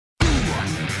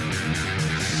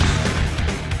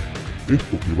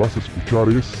Esto que vas a escuchar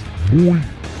es muy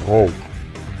rock.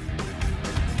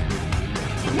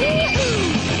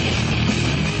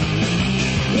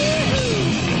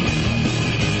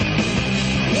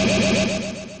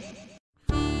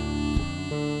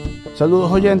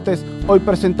 Saludos oyentes, hoy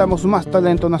presentamos más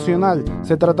talento nacional.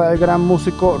 Se trata del gran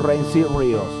músico Renssy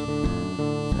Rios.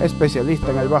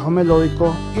 Especialista en el bajo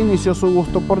melódico, inició su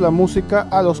gusto por la música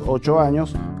a los 8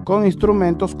 años con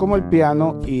instrumentos como el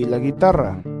piano y la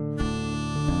guitarra.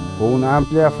 Con una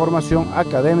amplia formación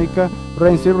académica,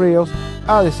 Renssy Rios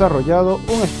ha desarrollado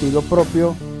un estilo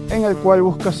propio en el cual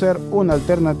busca ser una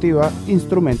alternativa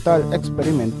instrumental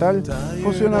experimental,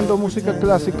 fusionando música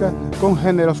clásica con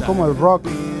géneros como el rock,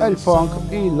 el funk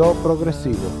y lo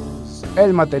progresivo.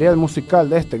 El material musical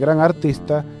de este gran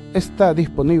artista está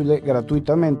disponible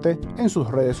gratuitamente en sus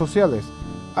redes sociales,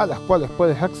 a las cuales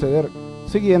puedes acceder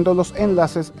siguiendo los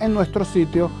enlaces en nuestro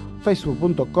sitio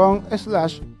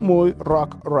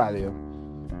facebook.com/muyrockradio.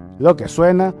 Lo que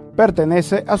suena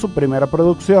pertenece a su primera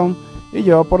producción y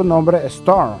lleva por nombre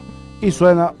Storm y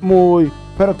suena muy,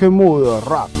 pero que muy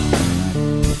rock.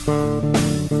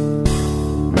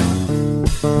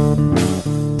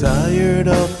 Tired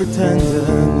of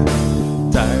pretending,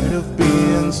 tired of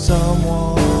being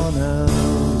someone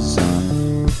else.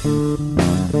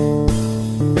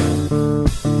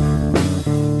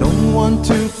 Don't want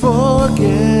to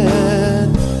forget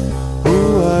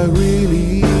who I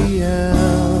really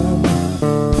am.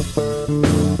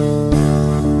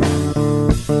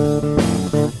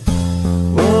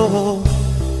 Whoa, whoa,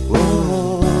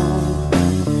 whoa.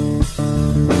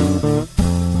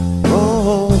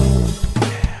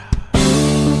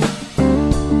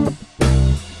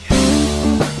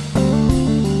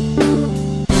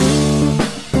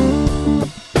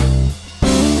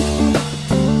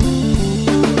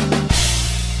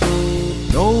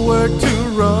 Nowhere to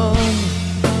run,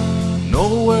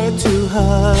 nowhere to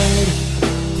hide.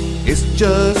 It's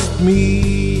just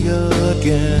me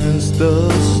against the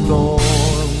storm.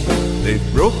 They've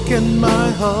broken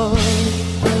my heart,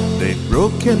 they've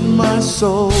broken my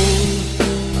soul.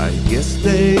 I guess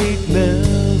they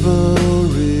never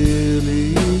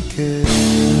really cared.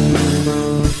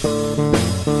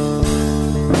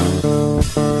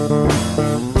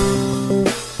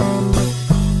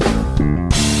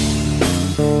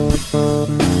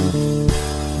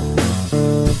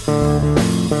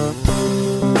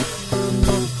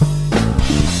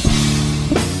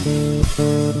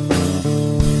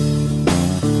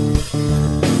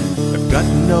 Got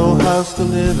no house to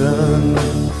live in,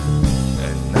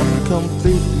 and I'm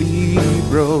completely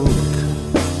broke.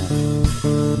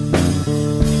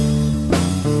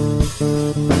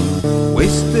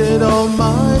 Wasted all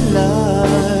my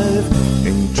life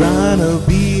in trying to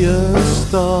be a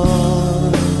star.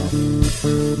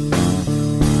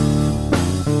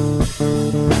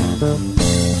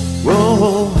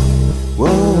 Whoa, whoa,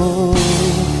 whoa.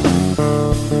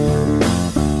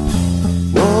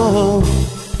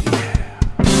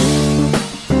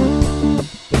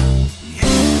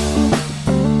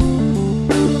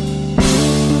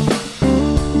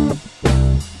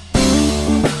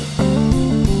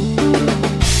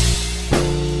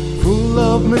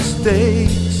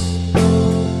 Mistakes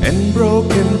and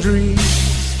broken dreams,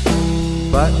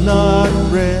 but not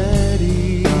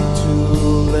ready to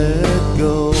let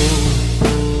go.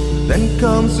 Then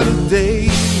comes a day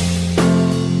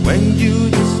when you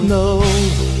just know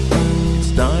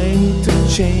it's time to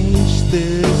change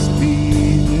this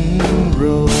beaten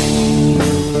road.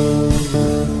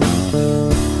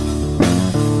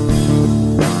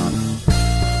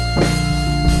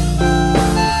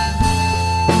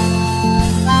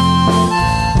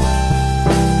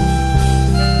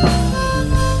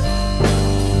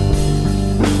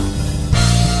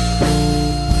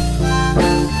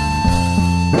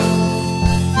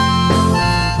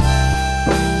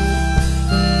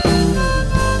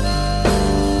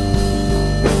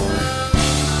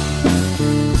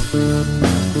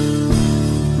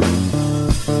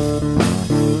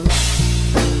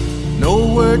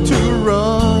 Nowhere to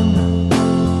run,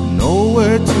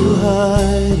 nowhere to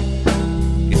hide.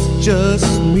 It's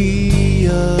just me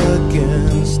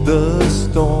against the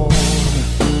storm.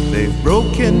 They've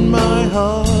broken my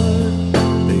heart,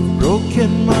 they've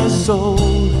broken my soul.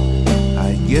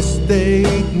 I guess they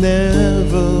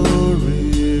never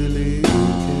really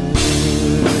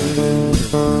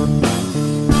cared.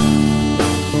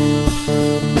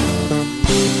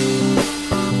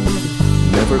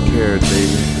 Never cared,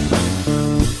 baby.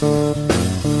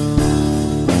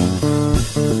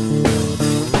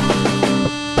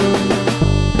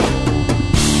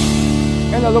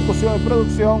 En la locución y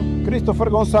producción, Christopher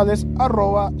González,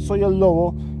 @soy el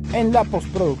lobo. En la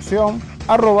postproducción,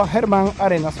 @Germán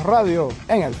Arenas Radio.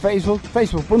 En el Facebook,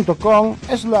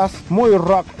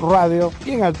 facebook.com/MuyRockRadio.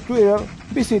 Y en el Twitter,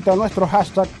 visita nuestro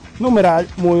hashtag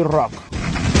 #MuyRock.